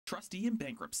trustee in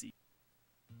bankruptcy.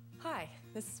 Hi,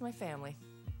 this is my family.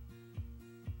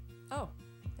 Oh,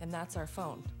 and that's our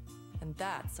phone. And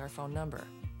that's our phone number.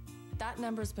 That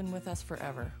number's been with us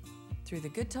forever, through the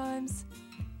good times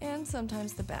and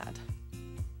sometimes the bad.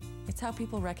 It's how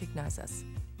people recognize us.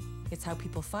 It's how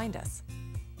people find us.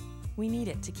 We need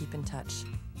it to keep in touch.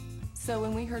 So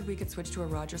when we heard we could switch to a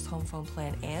Rogers home phone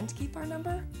plan and keep our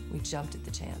number, we jumped at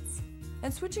the chance.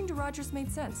 And switching to Rogers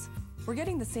made sense. We're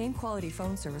getting the same quality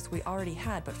phone service we already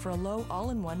had, but for a low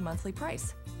all-in-one monthly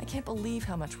price. I can't believe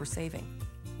how much we're saving.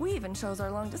 We even chose our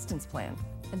long-distance plan.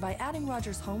 And by adding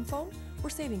Rogers home phone,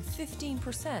 we're saving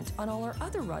 15% on all our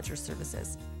other Rogers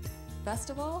services.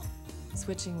 Best of all,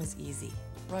 switching was easy.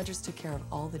 Rogers took care of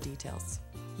all the details.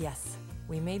 Yes,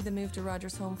 we made the move to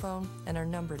Rogers home phone, and our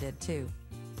number did too.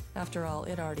 After all,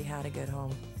 it already had a good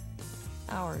home.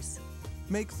 Ours.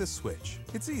 Make the switch.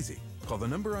 It's easy. Call the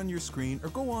number on your screen or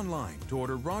go online to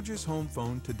order Rogers home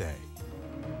phone today.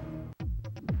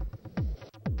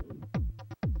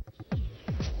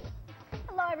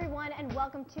 Hello everyone and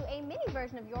welcome to a mini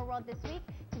version of Your World This Week.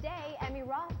 Today, Emmy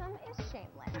Rossum is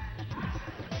shameless.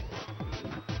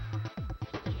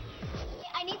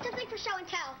 I need something for show and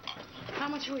tell. How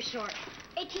much are we short?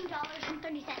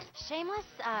 $18.30. Shameless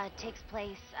takes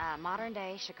place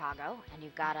modern-day Chicago, and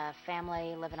you've got a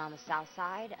family living on the south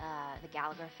side, the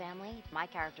Gallagher family. My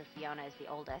character, Fiona, is the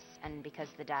oldest, and because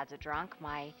the dad's a drunk,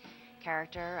 my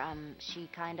character, she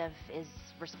kind of is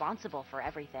responsible for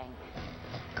everything.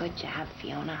 Good job,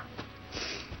 Fiona.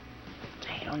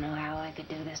 I don't know how I could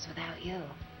do this without you.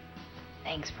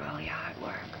 Thanks for all your hard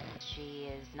work. She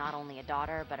is not only a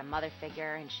daughter, but a mother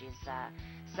figure, and she's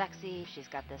sexy. She's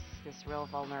got this real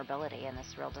vulnerability and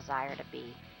this real desire to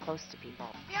be close to people.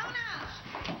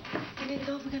 Fiona! You need to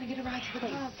go if we're going to get a ride to the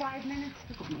car. 5 minutes?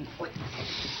 Wait.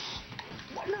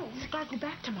 No, we got to go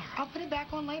back tomorrow. I'll put it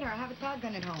back on later. I have a Todd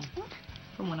gun at home.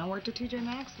 From when I worked at TJ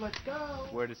Maxx. Let's go.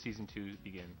 Where does season 2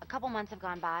 begin? A couple months have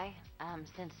gone by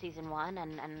since season 1,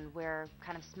 and we're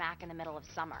kind of smack in the middle of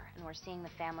summer, and we're seeing the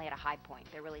family at a high point.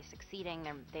 They're really succeeding.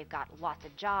 They've got lots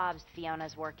of jobs.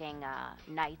 Fiona's working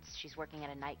nights. She's working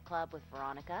at a nightclub with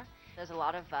Veronica. There's a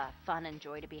lot of fun and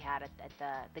joy to be had at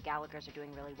the Gallaghers are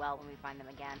doing really well when we find them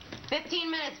again. 15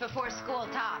 minutes before school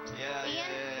tops. Ian,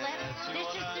 finish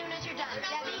as soon as you're done.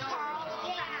 Debbie, Carl,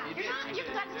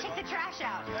 You've got to take the trash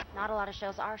out. Not a lot of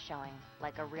shows are showing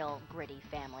like a real gritty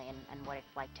family and what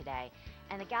it's like today.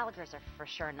 And the Gallaghers are for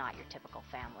sure not your typical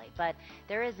family, but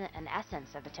there is an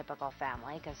essence of the typical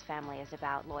family, because family is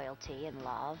about loyalty and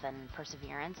love and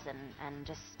perseverance and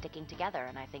just sticking together,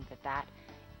 and I think that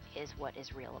is what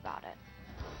is real about it.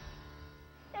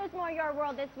 There's more Your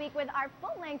World This Week with our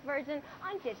full-length version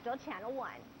on Digital Channel 1.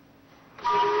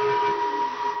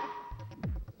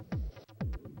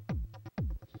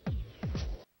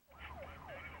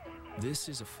 This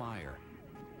is a fire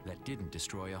that didn't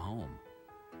destroy a home.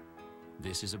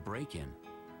 This is a break-in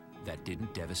that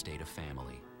didn't devastate a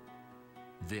family.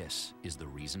 This is the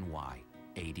reason why.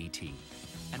 ADT.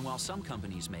 And while some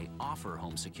companies may offer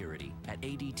home security, at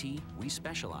ADT, we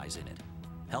specialize in it,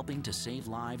 helping to save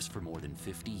lives for more than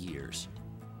 50 years.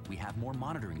 We have more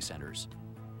monitoring centers,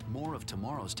 more of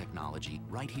tomorrow's technology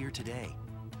right here today,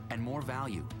 and more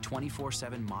value,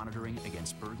 24/7 monitoring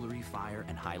against burglary, fire,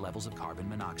 and high levels of carbon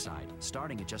monoxide,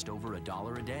 starting at just over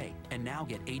 $1 a day. And now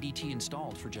get ADT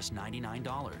installed for just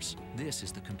 $99. This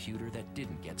is the computer that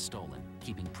didn't get stolen,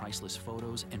 keeping priceless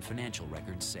photos and financial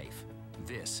records safe.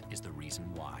 This is the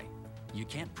reason why. You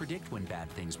can't predict when bad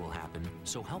things will happen,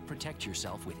 so help protect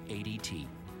yourself with ADT.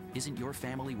 Isn't your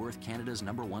family worth Canada's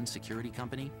 #1 security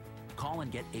company? Call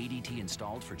and get ADT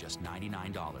installed for just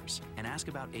 $99. And ask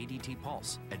about ADT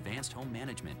Pulse, Advanced Home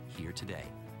Management, here today.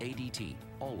 ADT,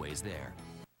 always there.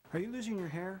 Are you losing your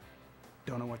hair?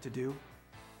 Don't know what to do?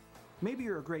 Maybe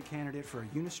you're a great candidate for a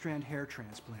Unistrand hair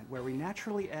transplant where we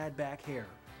naturally add back hair,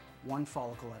 one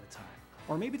follicle at a time.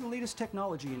 Or maybe the latest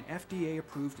technology in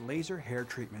FDA-approved laser hair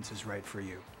treatments is right for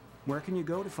you. Where can you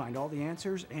go to find all the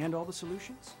answers and all the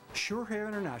solutions? Sure Hair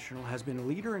International has been a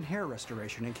leader in hair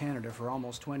restoration in Canada for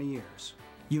almost 20 years.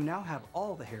 You now have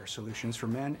all the hair solutions for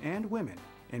men and women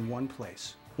in one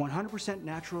place. 100%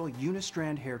 natural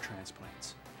Unistrand hair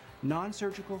transplants,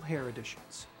 non-surgical hair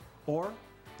additions, or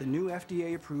the new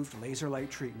FDA-approved laser light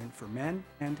treatment for men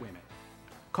and women.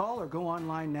 Call or go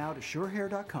online now to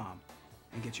surehair.com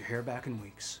and get your hair back in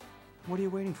weeks. What are you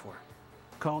waiting for?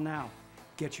 Call now.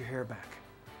 Get your hair back.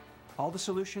 All the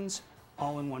solutions,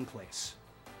 all in one place.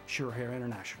 Sure Hair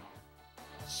International.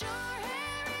 Sure Hair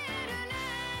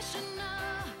International.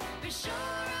 Be sure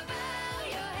about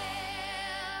your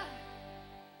hair.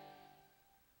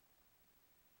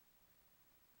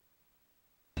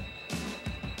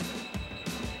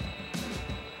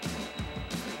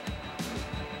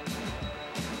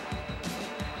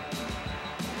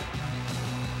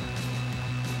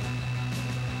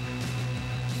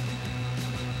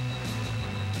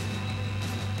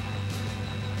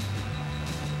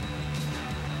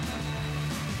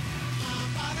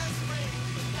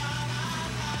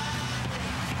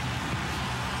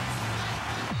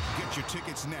 your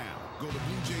tickets now. Go to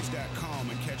BlueJays.com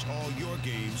and catch all your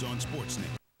games on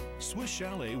Sportsnet. Swiss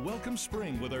Chalet welcomes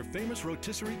spring with our famous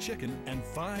rotisserie chicken and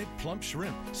 5 plump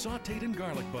shrimp sautéed in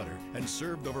garlic butter and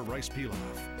served over rice pilaf.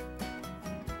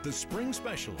 The spring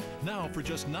special, now for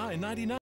just $9.99.